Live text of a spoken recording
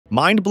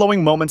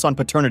Mind-blowing moments on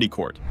paternity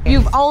court.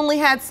 You've only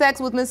had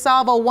sex with Miss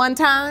Salvo one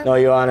time? No,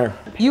 Your Honor.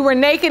 You were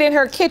naked in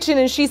her kitchen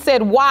and she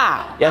said,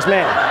 wow. Yes,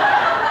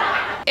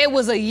 ma'am. It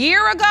was a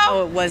year ago?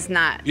 No, it was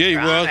not. Yeah, it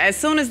was. As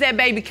soon as that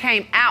baby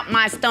came out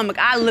my stomach,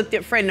 I looked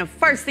at Fred and the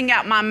first thing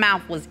out my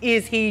mouth was,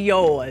 is he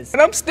yours?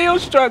 And I'm still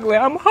struggling.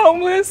 I'm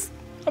homeless.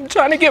 I'm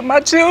trying to get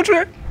my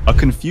children. A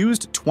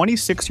confused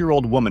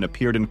 26-year-old woman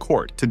appeared in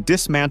court to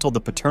dismantle the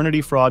paternity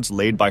frauds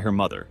laid by her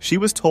mother. She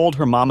was told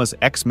her mama's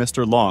ex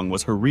Mr. Long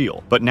was her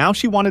real, but now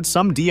she wanted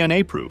some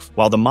DNA proof,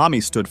 while the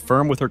mommy stood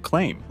firm with her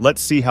claim. Let's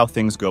see how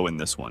things go in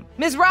this one.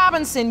 Ms.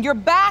 Robinson, you're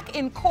back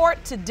in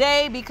court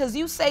today because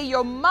you say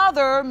your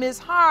mother, Ms.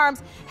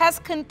 Harms, has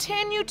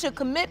continued to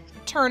commit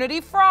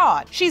paternity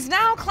fraud. She's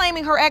now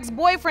claiming her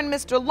ex-boyfriend,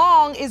 Mr.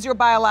 Long, is your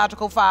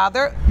biological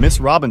father. Miss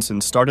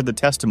Robinson started the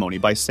testimony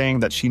by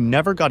saying that she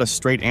never got a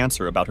straight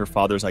answer about her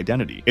father's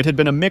identity. It had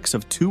been a mix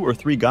of 2 or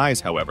 3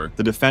 guys, however.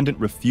 The defendant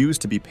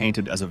refused to be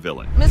painted as a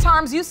villain. Ms.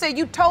 Harms, you say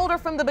you told her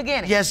from the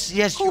beginning. Yes,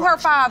 who her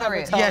father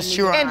is. Yes,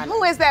 Your Honor. And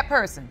who is that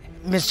person?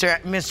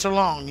 Mr.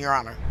 Long, Your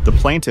Honor. The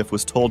plaintiff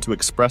was told to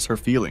express her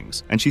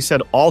feelings, and she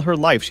said all her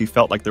life she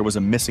felt like there was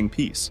a missing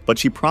piece, but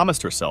she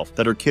promised herself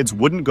that her kids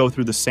wouldn't go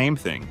through the same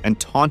thing and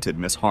taunted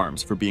Miss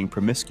Harms for being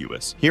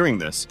promiscuous. Hearing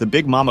this, the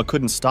big mama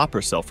couldn't stop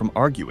herself from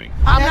arguing.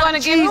 I'm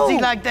gonna get easy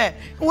like that.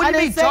 What do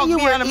you mean talk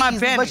me out of my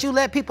business? But you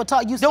let people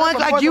talk. You don't act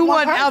like you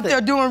wasn't out there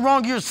doing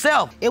wrong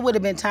yourself. It would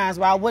have been times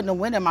where I wouldn't have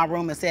went in my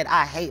room and said,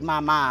 I hate my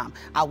mom.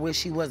 I wish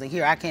she wasn't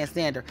here. I can't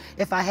stand her.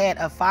 If I had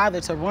a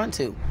father to run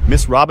to.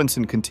 Miss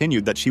Robinson continued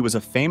that she was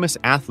a famous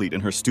athlete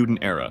in her student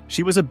era.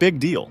 She was a big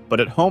deal, but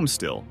at home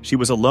still, she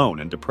was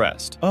alone and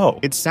depressed. Oh,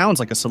 it sounds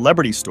like a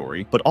celebrity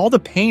story, but all the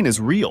pain is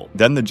real.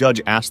 Then the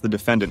judge asked the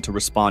defendant to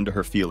respond to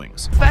her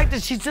feelings. The fact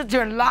that she sits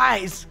there and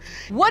lies.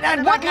 What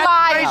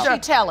lie is she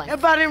telling?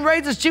 If I didn't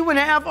raise her, she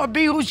wouldn't have or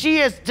be who she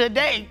is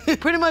today.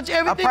 Pretty much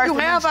everything you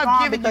have,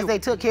 I've given because you. they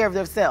took care of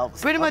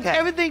themselves. Pretty much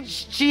everything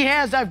she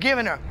has, I've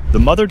given her. The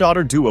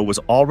mother-daughter duo was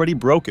already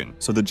broken,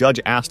 so the judge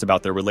asked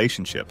about their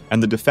relationship,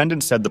 and the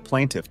defendant said the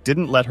plaintiff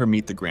didn't let her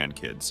meet the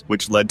grandkids,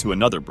 which led to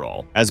another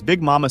brawl, as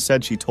Big Mama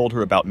said she told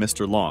her about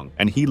Mr. Long,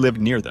 and he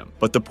lived near them.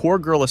 But the poor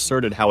girl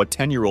asserted how a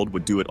 10-year-old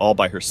would do it all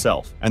by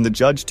herself, and the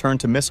judge turned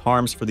to Miss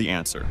Harms for the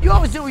answer. You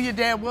always knew who your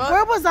dad was.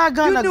 Where was I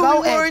gonna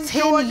go at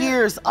 10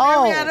 years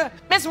old?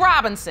 Miss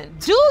Robinson,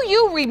 do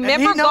you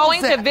remember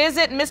going to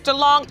visit Mr.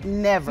 Long?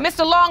 Never.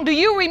 Mr. Long, do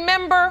you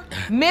remember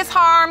Miss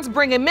Harms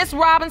bringing Miss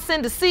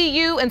Robinson to see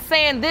you and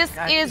saying this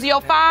is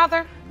your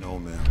father? No,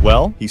 man.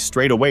 Well, he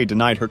straight away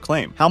denied her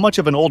claim. How much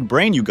of an old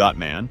brain you got,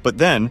 man? But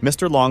then,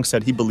 Mr. Long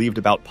said he believed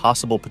about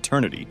possible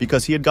paternity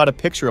because he had got a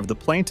picture of the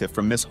plaintiff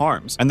from Miss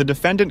Harms, and the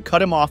defendant cut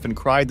him off and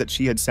cried that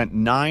she had sent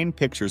 9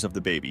 pictures of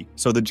the baby,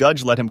 so the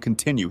judge let him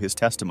continue his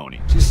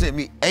testimony. She sent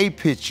me a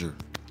picture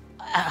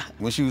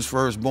when she was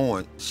first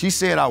born. She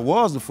said I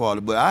was the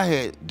father, but I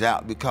had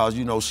doubt because,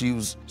 you know, she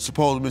was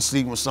supposed to be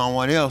sleeping with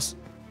someone else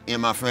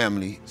in my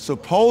family,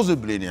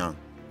 supposedly now.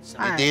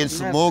 And then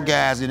some more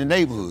guys in the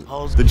neighborhood.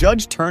 The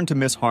judge turned to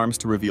Miss Harms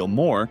to reveal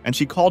more, and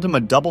she called him a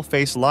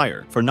double-faced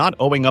liar for not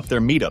owing up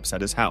their meetups at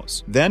his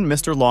house. Then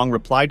Mr. Long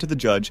replied to the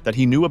judge that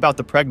he knew about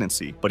the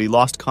pregnancy, but he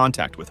lost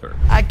contact with her.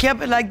 I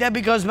kept it like that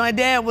because my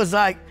dad was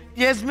like,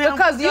 yes, ma'am.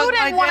 Because you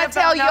didn't want to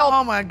tell your...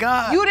 Oh, my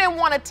God. You didn't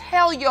want to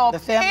tell your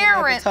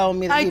parents. Told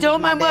me that I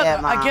told my mother.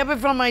 I kept it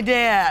from my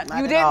dad.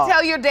 You didn't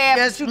tell your dad,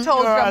 but you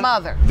told your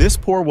mother. This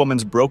poor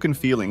woman's broken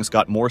feelings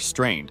got more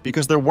strained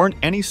because there weren't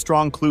any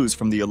strong clues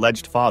from the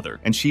alleged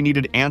father, and she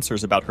needed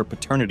answers about her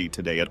paternity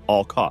today at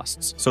all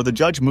costs. So the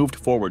judge moved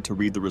forward to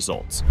read the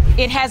results.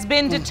 It has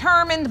been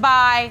determined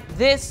by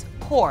this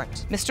court.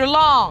 Mr.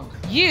 Long,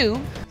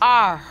 you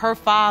are her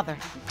father.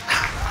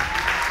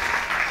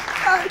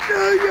 I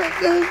told you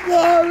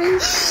I'm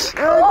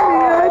sorry.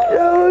 I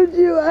told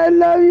you I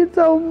love you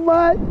so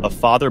much. A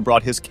father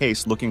brought his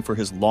case looking for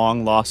his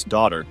long-lost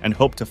daughter and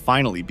hoped to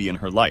finally be in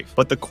her life.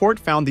 But the court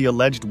found the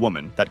alleged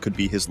woman that could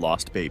be his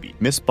lost baby.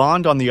 Miss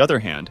Bond, on the other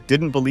hand,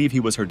 didn't believe he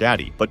was her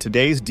daddy, but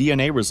today's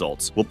DNA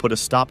results will put a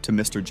stop to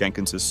Mr.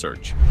 Jenkins's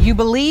search. You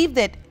believe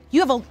that you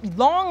have a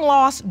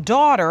long-lost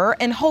daughter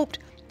and hoped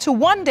to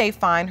one day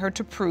find her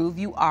to prove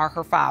you are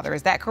her father.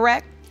 Is that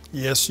correct?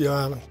 Yes, Your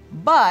Honor.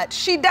 But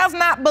she does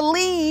not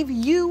believe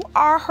you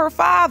are her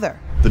father.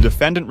 The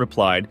defendant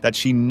replied that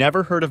she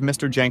never heard of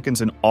Mr.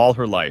 Jenkins in all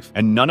her life,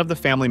 and none of the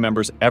family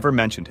members ever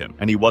mentioned him,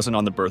 and he wasn't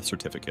on the birth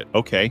certificate.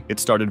 Okay, it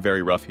started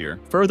very rough here.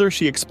 Further,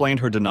 she explained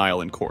her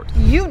denial in court.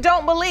 You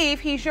don't believe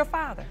he's your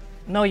father?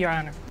 No, Your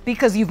Honor.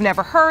 Because you've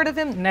never heard of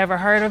him? Never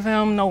heard of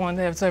him. No one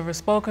has ever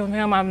spoken of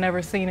him. I've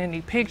never seen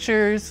any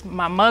pictures.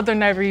 My mother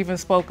never even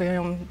spoke of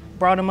him,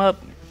 brought him up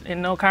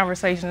in no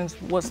conversations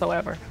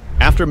whatsoever.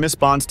 After Miss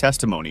Bond's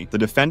testimony, the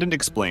defendant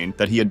explained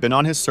that he had been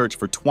on his search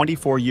for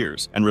 24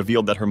 years and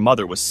revealed that her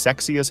mother was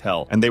sexy as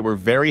hell and they were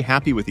very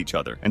happy with each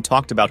other and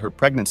talked about her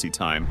pregnancy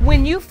time.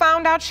 When you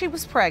found out she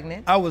was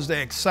pregnant, I was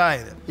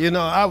excited. You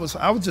know, I was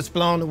just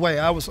blown away.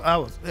 I was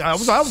on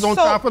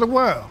top of the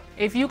world.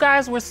 If you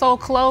guys were so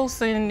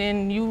close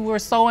and you were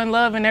so in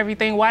love and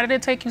everything, why did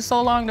it take you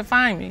so long to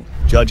find me?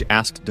 Judge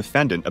asked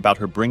defendant about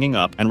her bringing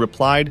up and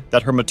replied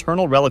that her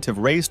maternal relative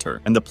raised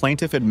her, and the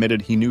plaintiff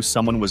admitted he knew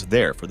someone was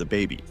there for the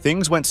baby.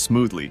 Things went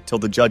smoothly till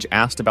the judge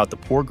asked about the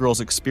poor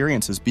girl's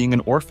experiences being an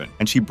orphan,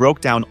 and she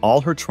broke down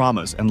all her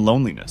traumas and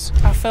loneliness.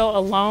 I felt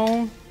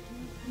alone.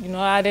 You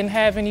know, I didn't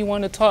have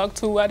anyone to talk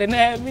to. I didn't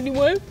have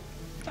anyone.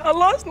 I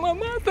lost my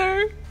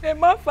mother and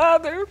my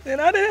father,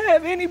 and I didn't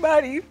have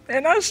anybody.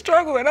 And I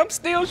struggle, and I'm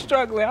still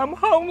struggling. I'm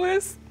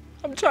homeless.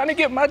 I'm trying to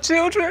get my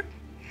children.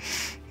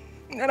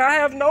 And I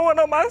have no one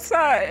on my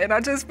side, and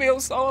I just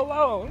feel so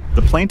alone.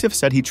 The plaintiff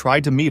said he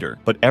tried to meet her,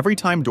 but every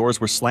time doors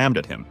were slammed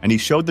at him, and he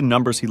showed the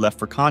numbers he left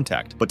for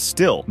contact, but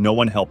still no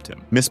one helped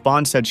him. Miss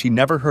Bond said she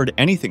never heard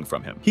anything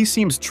from him. He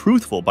seems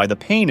truthful by the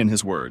pain in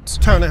his words.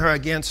 Turning her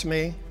against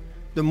me,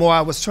 the more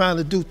I was trying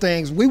to do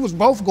things. We was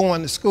both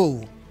going to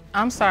school.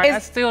 I'm sorry, I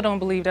still don't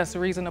believe that's the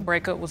reason to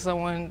break up with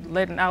someone,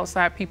 letting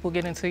outside people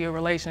get into your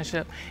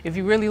relationship. If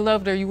you really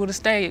loved her, you would have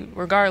stayed,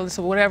 regardless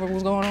of whatever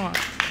was going on.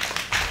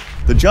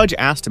 The judge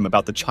asked him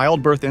about the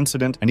childbirth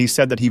incident, and he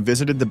said that he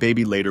visited the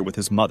baby later with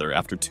his mother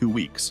after 2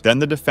 weeks. Then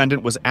the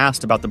defendant was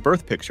asked about the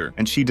birth picture,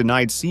 and she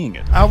denied seeing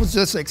it. I was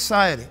just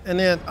excited. And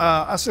then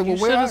I said, well,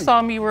 where are you? You should have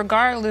saw me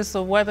regardless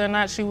of whether or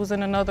not she was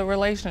in another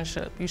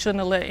relationship. You shouldn't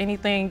have let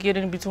anything get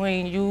in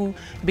between you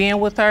being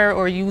with her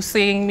or you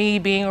seeing me,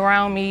 being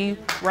around me,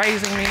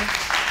 raising me.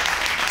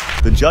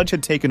 The judge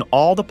had taken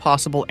all the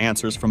possible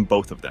answers from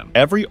both of them.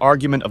 Every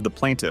argument of the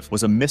plaintiff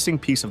was a missing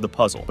piece of the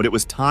puzzle, but it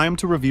was time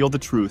to reveal the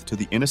truth to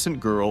the innocent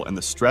girl and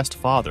the stressed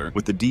father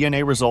with the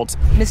DNA results.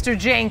 Mr.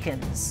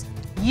 Jenkins,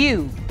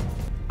 you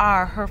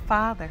are her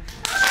father.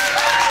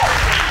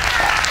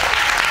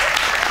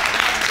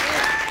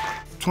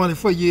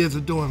 24 years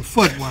of doing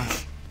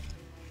footwork.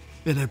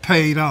 It had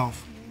paid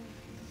off.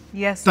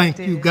 Yes, Thank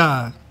you,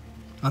 God.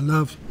 I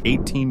love you.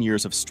 18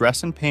 years of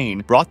stress and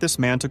pain brought this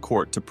man to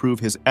court to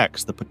prove his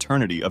ex the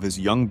paternity of his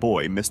young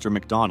boy, Mr.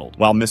 McDonald,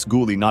 while Miss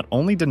Gooley not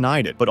only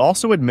denied it, but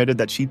also admitted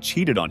that she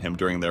cheated on him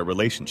during their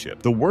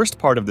relationship. The worst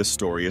part of this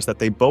story is that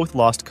they both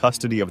lost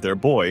custody of their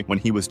boy when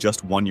he was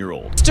just 1 year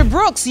old. Mr.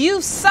 Brooks,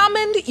 you've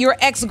summoned your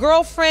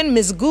ex-girlfriend,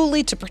 Miss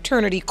Gooley, to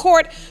paternity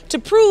court to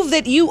prove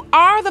that you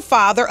are the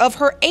father of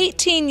her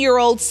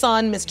 18-year-old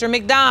son, Mr.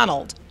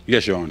 McDonald.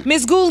 Yes, Your Honor.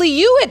 Ms. Gooley,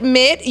 you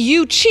admit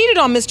you cheated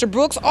on Mr.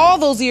 Brooks all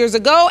those years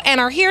ago and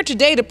are here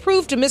today to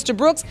prove to Mr.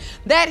 Brooks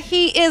that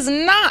he is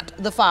not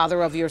the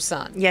father of your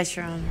son. Yes,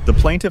 Your Honor. The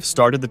plaintiff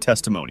started the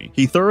testimony.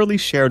 He thoroughly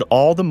shared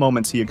all the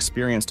moments he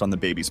experienced on the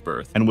baby's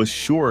birth and was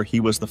sure he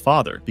was the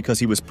father because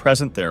he was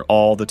present there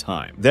all the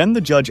time. Then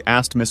the judge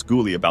asked Miss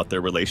Gooley about their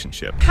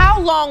relationship.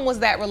 How long was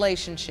that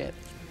relationship?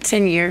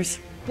 10 years.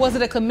 Was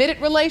it a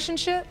committed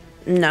relationship?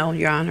 No,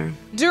 Your Honor.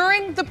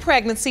 During the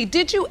pregnancy,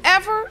 did you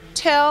ever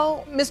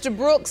tell Mr.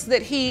 Brooks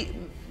that he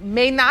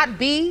may not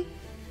be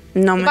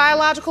No, the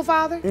biological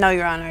father? No,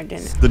 Your Honor, I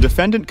didn't. The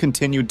defendant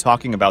continued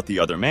talking about the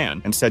other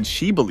man and said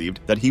she believed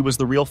that he was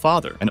the real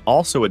father and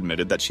also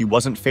admitted that she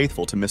wasn't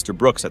faithful to Mr.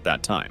 Brooks at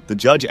that time. The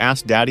judge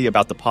asked Daddy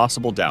about the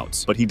possible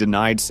doubts, but he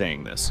denied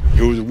saying this.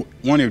 It was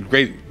one of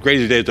the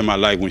greatest days of my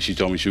life when she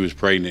told me she was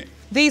pregnant.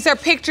 These are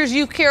pictures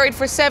you carried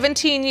for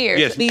 17 years,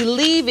 Yes.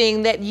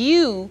 believing that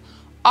you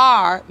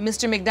are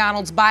Mr.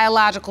 McDonald's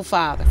biological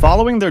father.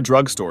 Following their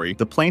drug story,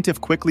 the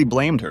plaintiff quickly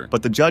blamed her,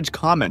 but the judge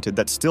commented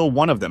that still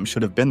one of them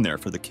should have been there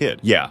for the kid.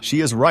 Yeah,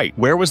 she is right.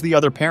 Where was the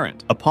other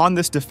parent? Upon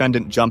this,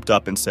 defendant jumped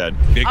up and said,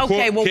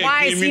 Okay, well,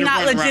 why is he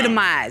not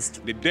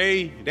legitimized? The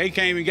day they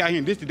came and got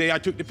him, this is the day I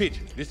took the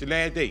picture. This is the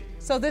last day.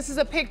 So this is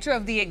a picture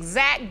of the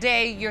exact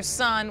day your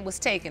son was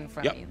taken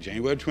from you. Yep,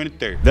 January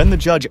 23rd. Then the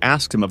judge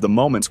asked him of the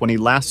moments when he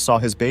last saw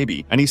his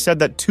baby, and he said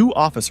that 2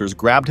 officers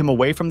grabbed him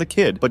away from the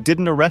kid but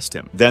didn't arrest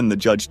him. Then the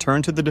judge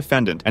turned to the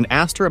defendant and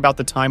asked her about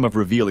the time of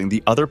revealing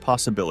the other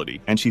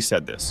possibility, and she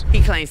said this.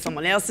 He claims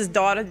someone else's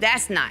daughter.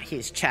 That's not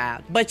his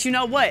child. But you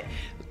know what?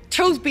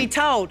 Truth be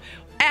told,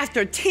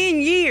 after 10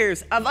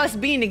 years of us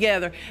being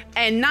together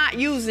and not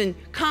using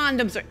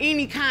condoms or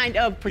any kind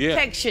of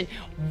protection,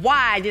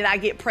 why did I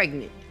get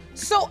pregnant?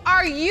 So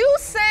are you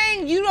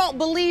saying you don't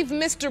believe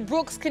Mr.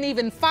 Brooks can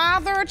even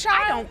father a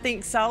child? I don't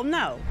think so,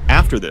 no.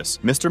 After this,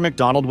 Mr.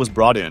 McDonald was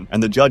brought in,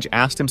 and the judge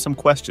asked him some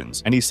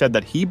questions, and he said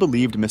that he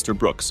believed Mr.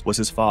 Brooks was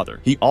his father.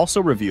 He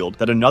also revealed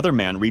that another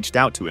man reached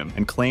out to him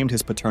and claimed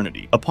his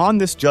paternity. Upon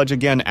this, judge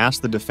again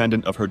asked the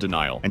defendant of her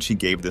denial, and she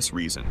gave this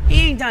reason.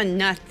 He ain't done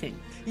nothing.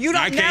 You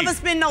don't never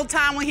spend no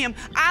time with him.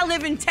 I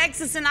live in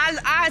Texas, and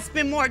I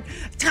spend more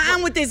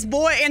time with this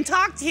boy and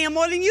talk to him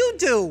more than you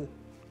do.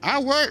 I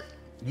work.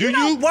 You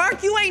don't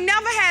work? You ain't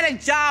never had a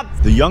job.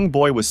 The young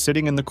boy was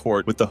sitting in the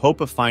court with the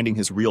hope of finding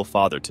his real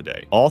father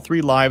today. All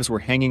 3 lives were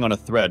hanging on a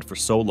thread for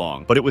so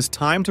long, but it was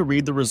time to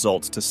read the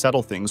results to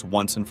settle things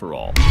once and for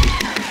all.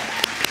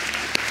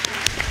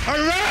 All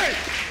right!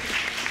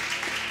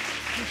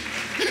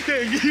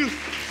 Thank you.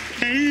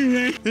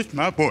 This is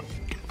my boy.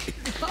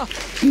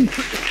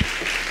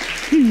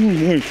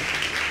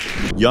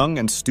 Young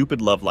and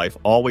stupid love life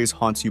always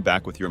haunts you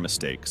back with your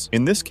mistakes.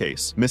 In this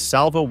case, Miss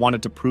Salvo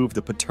wanted to prove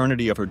the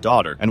paternity of her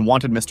daughter and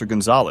wanted Mr.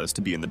 Gonzalez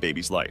to be in the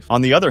baby's life.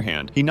 On the other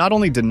hand, he not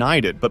only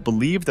denied it, but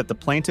believed that the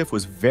plaintiff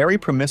was very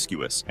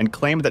promiscuous and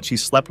claimed that she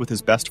slept with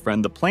his best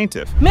friend, the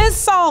plaintiff. Ms.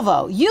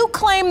 Salvo, you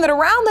claim that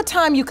around the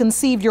time you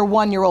conceived your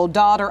 1-year-old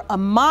daughter,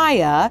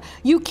 Amaya,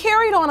 you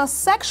carried on a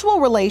sexual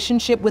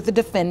relationship with the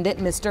defendant,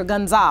 Mr.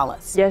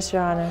 Gonzalez. Yes,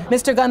 Your Honor.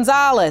 Mr.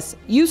 Gonzalez,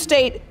 you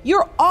state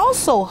you're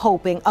also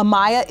hoping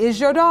Amaya is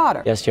your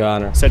daughter. Yes, Your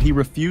Honor. Said he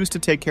refused to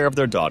take care of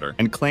their daughter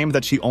and claimed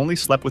that she only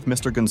slept with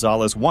Mr.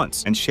 Gonzalez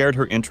once and shared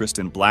her interest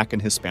in Black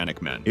and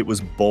Hispanic men. It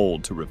was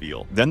bold to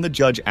reveal. Then the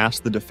judge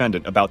asked the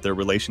defendant about their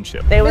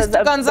relationship.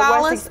 Mr.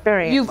 Gonzalez,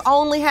 you've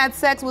only had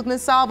sex with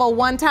Ms. Salvo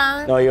one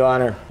time? No, Your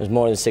Honor. It was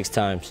more than 6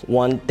 times.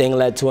 One thing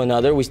led to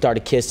another. We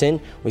started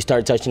kissing. We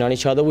started touching on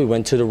each other. We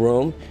went to the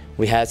room.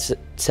 We had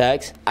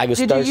sex. I was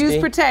thirsty. Did you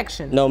use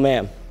protection? No,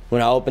 ma'am.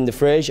 When I opened the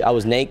fridge, I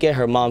was naked.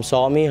 Her mom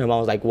saw me. Her mom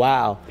was like,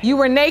 wow. You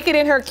were naked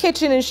in her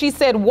kitchen and she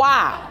said,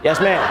 wow. Yes,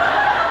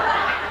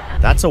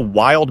 ma'am. That's a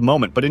wild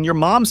moment, but in your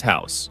mom's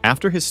house.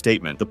 After his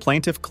statement, the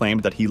plaintiff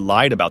claimed that he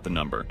lied about the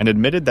number and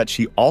admitted that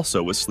she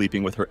also was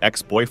sleeping with her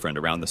ex-boyfriend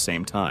around the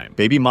same time.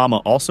 Baby mama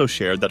also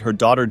shared that her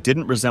daughter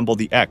didn't resemble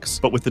the ex,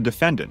 but with the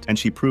defendant, and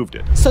she proved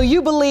it. So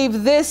you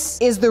believe this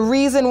is the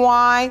reason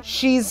why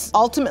she's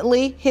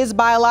ultimately his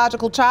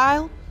biological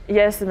child?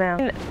 Yes,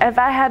 ma'am. If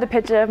I had a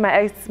picture of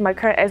my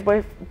current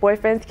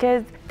ex-boyfriend's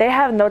kids, they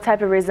have no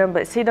type of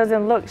resemblance. She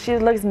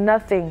looks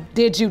nothing.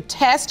 Did you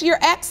test your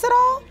ex at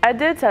all? I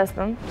did test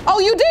him. Oh,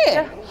 you did?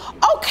 Yeah.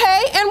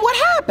 Okay, and what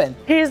happened?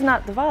 He's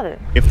not the father.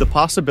 If the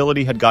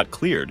possibility had got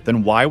cleared,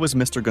 then why was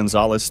Mr.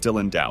 Gonzalez still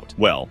in doubt?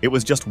 Well, it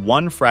was just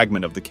one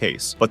fragment of the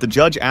case, but the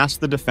judge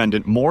asked the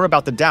defendant more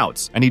about the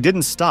doubts, and he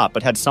didn't stop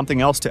but had something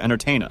else to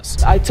entertain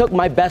us. I took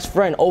my best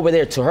friend over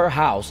there to her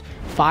house.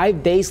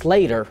 5 days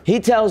later,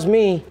 he tells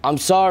me, I'm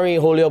sorry,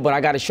 Julio, but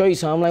I gotta show you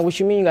something. I'm like, what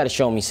you mean you gotta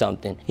show me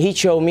something? He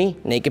showed me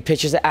naked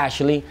pictures of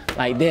Ashley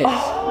like this.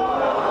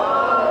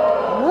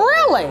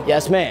 Really?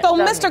 Yes, ma'am. So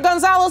Mr.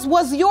 Gonzalez,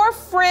 was your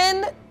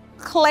friend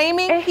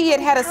claiming he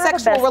had a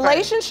sexual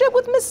relationship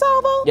with Miss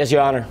Salvo? Yes,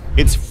 Your Honor.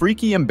 It's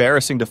freaky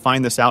embarrassing to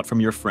find this out from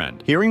your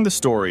friend. Hearing the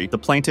story, the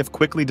plaintiff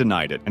quickly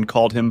denied it and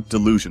called him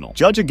delusional.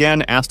 Judge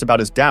again asked about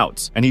his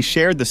doubts, and he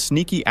shared the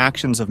sneaky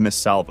actions of Miss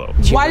Salvo.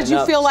 Why did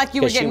you feel like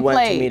you were getting played? She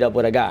went to meet up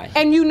with a guy.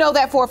 And you know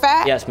that for a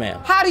fact? Yes,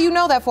 ma'am. How do you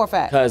know that for a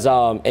fact? Because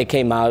it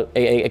came out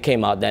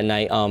that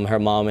night. Her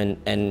mom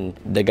and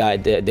the guy,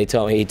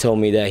 he told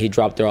me that he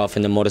dropped her off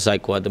in the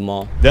motorcycle at the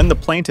mall. Then the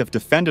plaintiff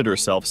defended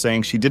herself,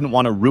 saying she didn't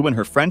want to ruin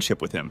her friendship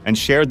with him, and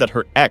shared that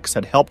her ex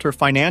had helped her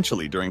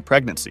financially during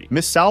pregnancy.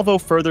 Miss Salvo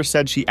further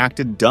said she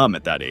acted dumb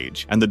at that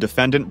age, and the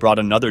defendant brought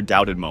another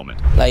doubted moment.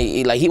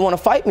 Like he want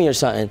to fight me or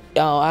something.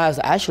 I asked,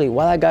 Ashley,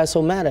 why that guy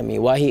so mad at me?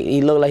 Why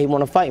he looked like he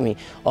want to fight me?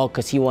 Oh,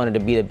 because he wanted to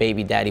be the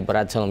baby daddy, but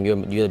I tell him,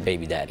 you're the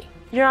baby daddy.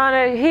 Your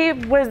Honor,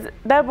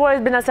 that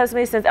boy's been obsessed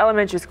with me since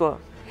elementary school.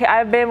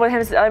 I've been with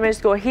him since elementary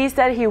school. He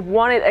said he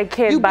wanted a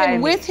kid by me. You've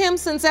been with him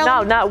since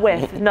elementary? No, not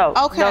with, no.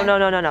 Okay.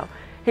 No.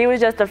 He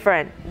was just a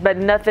friend, but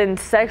nothing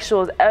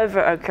sexual has ever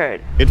occurred.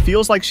 It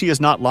feels like she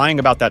is not lying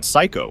about that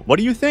psycho. What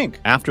do you think?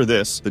 After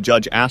this, the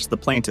judge asked the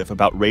plaintiff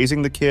about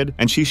raising the kid,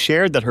 and she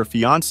shared that her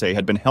fiancé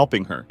had been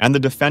helping her, and the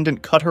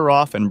defendant cut her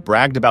off and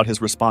bragged about his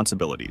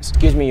responsibilities.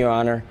 Excuse me, Your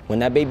Honor. When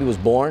that baby was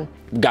born,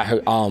 got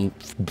her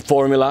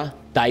formula,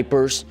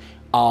 diapers,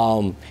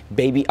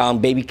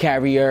 baby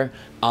carrier,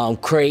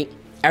 crate,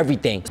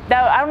 everything.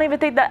 I don't even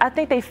think that, I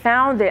think they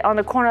found it on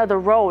the corner of the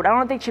road. I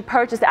don't think she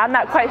purchased it. I'm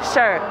not quite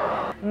sure.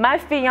 My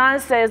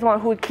fiance is one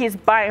who keeps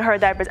buying her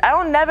diapers. I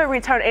don't never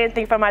return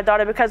anything from my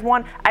daughter because,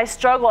 one, I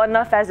struggle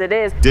enough as it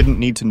is. Didn't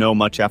need to know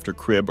much after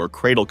crib or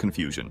cradle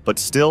confusion, but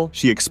still,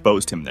 she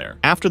exposed him there.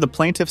 After the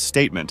plaintiff's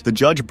statement, the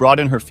judge brought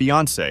in her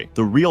fiance,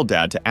 the real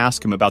dad, to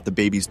ask him about the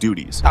baby's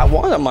duties. I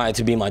want Amaya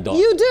to be my daughter.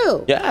 You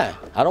do? Yeah.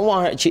 I don't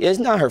want her. It's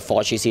not her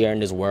fault she's here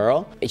in this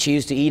world. She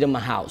used to eat in my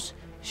house.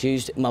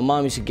 My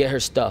mom used to get her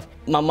stuff.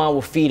 My mom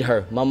would feed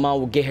her. My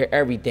mom would get her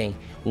everything.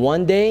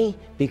 One day,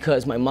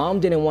 because my mom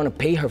didn't want to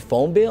pay her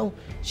phone bill,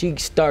 she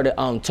started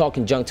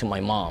talking junk to my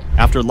mom.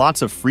 After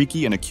lots of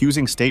freaky and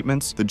accusing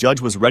statements, the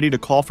judge was ready to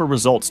call for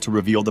results to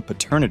reveal the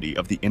paternity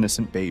of the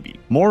innocent baby.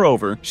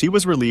 Moreover, she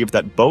was relieved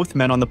that both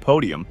men on the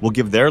podium will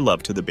give their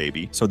love to the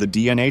baby, so the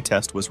DNA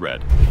test was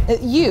read.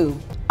 You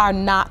are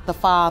not the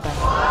father.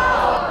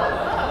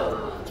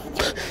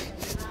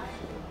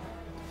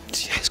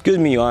 Excuse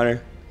me, Your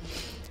Honor.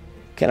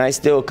 Can I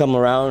still come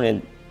around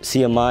and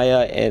see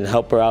Amaya and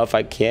help her out if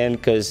I can?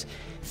 Because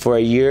for a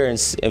year and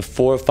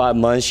 4 or 5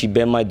 months, she's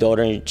been my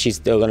daughter and she's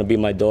still gonna be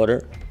my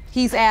daughter.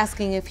 He's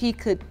asking if he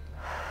could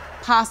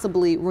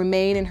possibly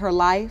remain in her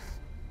life.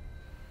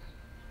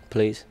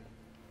 Please.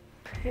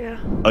 Yeah.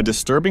 A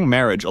disturbing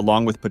marriage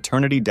along with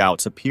paternity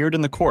doubts appeared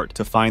in the court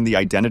to find the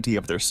identity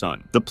of their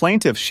son. The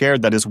plaintiff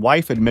shared that his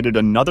wife admitted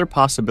another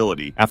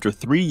possibility after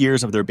 3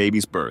 years of their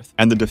baby's birth,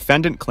 and the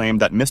defendant claimed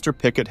that Mr.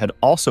 Pickett had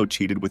also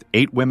cheated with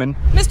 8 women.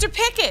 Mr.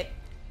 Pickett,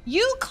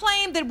 You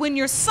claim that when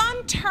your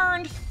son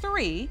turned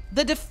 3,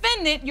 the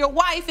defendant, your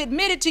wife,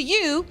 admitted to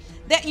you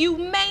that you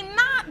may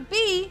not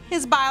be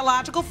his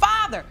biological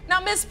father. Now,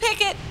 Ms.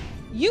 Pickett,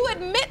 you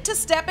admit to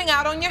stepping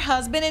out on your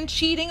husband and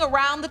cheating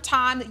around the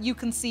time that you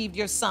conceived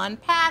your son,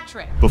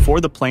 Patrick. Before,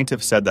 the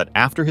plaintiff said that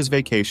after his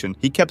vacation,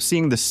 he kept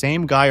seeing the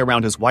same guy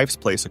around his wife's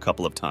place a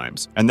couple of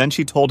times, and then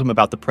she told him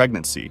about the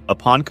pregnancy.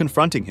 Upon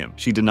confronting him,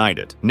 she denied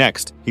it.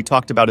 Next, he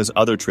talked about his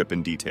other trip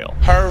in detail.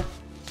 Her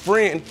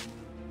friend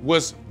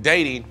was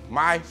dating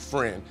my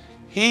friend.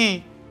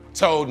 He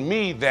told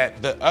me that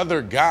the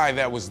other guy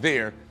that was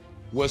there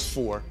was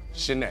for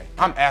Shanae.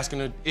 I'm asking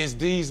her, is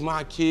these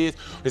my kids?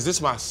 Is this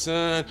my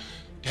son?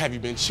 Have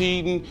you been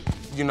cheating?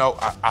 You know,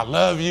 I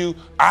love you.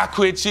 I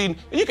quit cheating.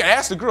 And you can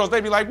ask the girls,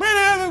 they'd be like,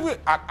 man,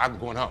 I'm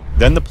going home.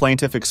 Then the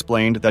plaintiff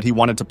explained that he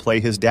wanted to play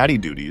his daddy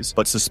duties,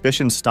 but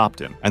suspicion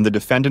stopped him, and the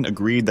defendant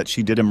agreed that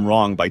she did him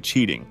wrong by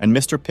cheating, and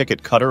Mr.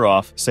 Pickett cut her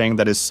off, saying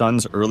that his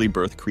son's early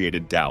birth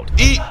created doubt.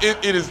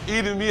 It is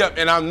eating me up,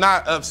 and I'm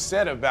not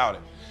upset about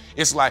it.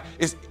 It's like,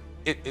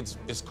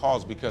 it's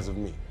caused because of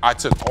me. I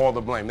took all the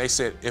blame. They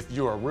said, if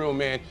you're a real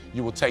man,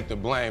 you will take the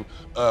blame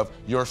of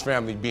your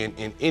family being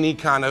in any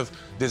kind of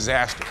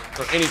disaster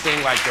or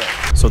anything like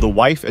that. So the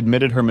wife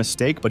admitted her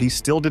mistake, but he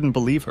still didn't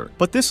believe her.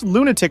 But this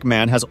lunatic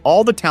man has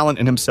all the talent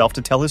in himself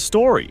to tell his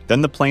story.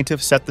 Then the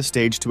plaintiff set the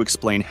stage to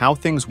explain how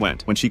things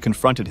went when she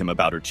confronted him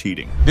about her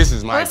cheating. This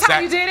is my exact, how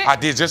you did it? I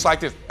did just like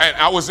this. And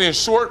I was in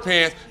short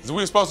pants, because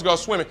we were supposed to go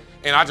swimming,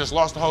 and I just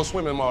lost the whole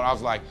swimming mode. I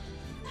was like,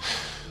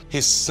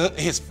 his son,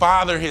 his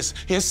father, his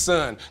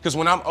son, because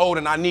when I'm old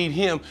and I need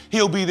him,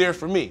 he'll be there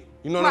for me.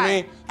 You know what I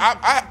mean?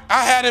 I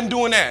had him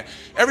doing that.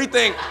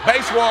 Everything,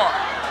 baseball,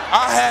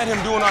 I had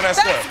him doing all that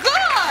stuff.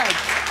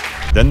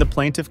 Good! Then the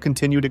plaintiff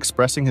continued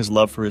expressing his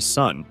love for his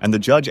son, and the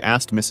judge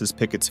asked Mrs.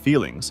 Pickett's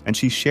feelings, and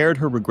she shared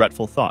her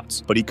regretful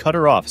thoughts, but he cut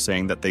her off,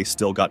 saying that they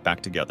still got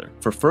back together.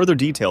 For further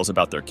details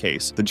about their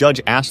case, the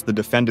judge asked the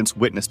defendant's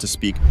witness to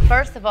speak.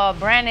 First of all,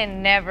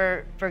 Brandon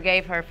never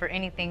forgave her for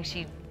anything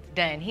she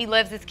done. He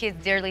loves his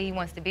kids dearly. He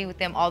wants to be with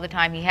them all the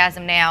time. He has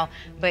them now,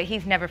 but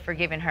he's never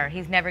forgiven her.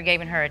 He's never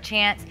given her a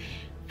chance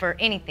for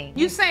anything.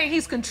 You saying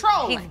he's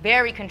controlling? He's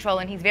very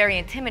controlling. He's very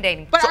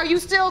intimidating. But are you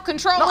still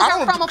controlling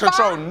her from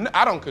afar?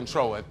 I don't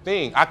control a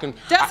thing.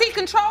 Does he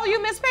control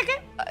you, Miss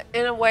Pickett?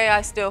 In a way,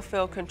 I still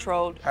feel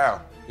controlled.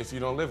 How? If you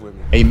don't live with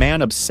me. A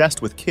man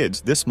obsessed with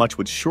kids this much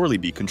would surely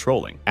be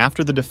controlling.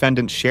 After the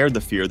defendant shared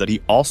the fear that he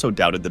also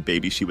doubted the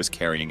baby she was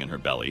carrying in her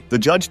belly, the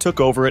judge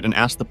took over it and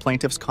asked the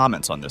plaintiff's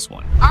comments on this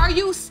one. Are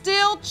you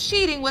still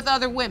cheating with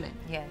other women?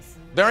 Yes.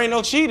 There ain't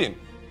no cheating.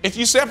 If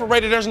you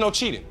separated, there's no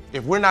cheating.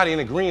 If we're not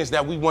in agreement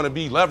that we want to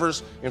be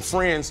lovers and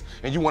friends,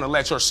 and you want to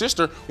let your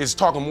sister is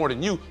talking more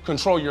than you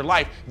control your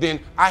life, then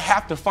I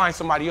have to find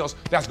somebody else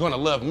that's going to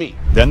love me.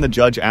 Then the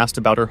judge asked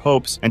about her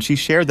hopes, and she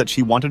shared that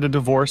she wanted a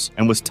divorce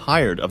and was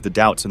tired of the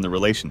doubts in the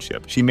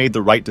relationship. She made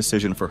the right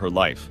decision for her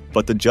life.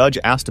 But the judge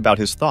asked about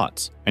his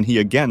thoughts, and he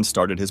again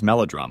started his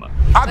melodrama.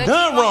 I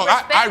done wrong.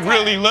 I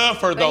really love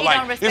her though.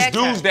 Like, it's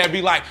dudes that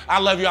be like, I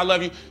love you, I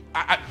love you.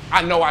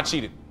 I know I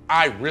cheated.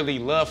 I really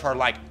love her.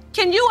 Like,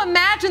 can you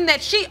imagine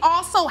that she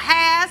also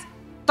has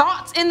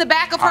thoughts in the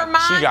back of her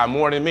mind? She got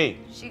more than me.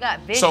 She got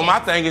vision. So my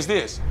thing is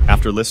this.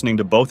 After listening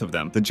to both of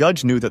them, the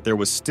judge knew that there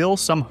was still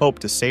some hope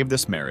to save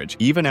this marriage,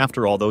 even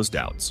after all those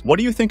doubts. What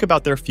do you think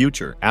about their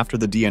future after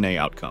the DNA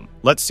outcome?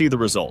 Let's see the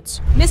results.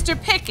 Mr.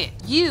 Pickett,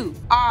 you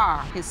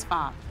are his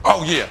father.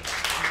 Oh, yeah.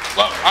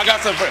 Well, I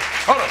got something for you.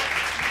 Hold on.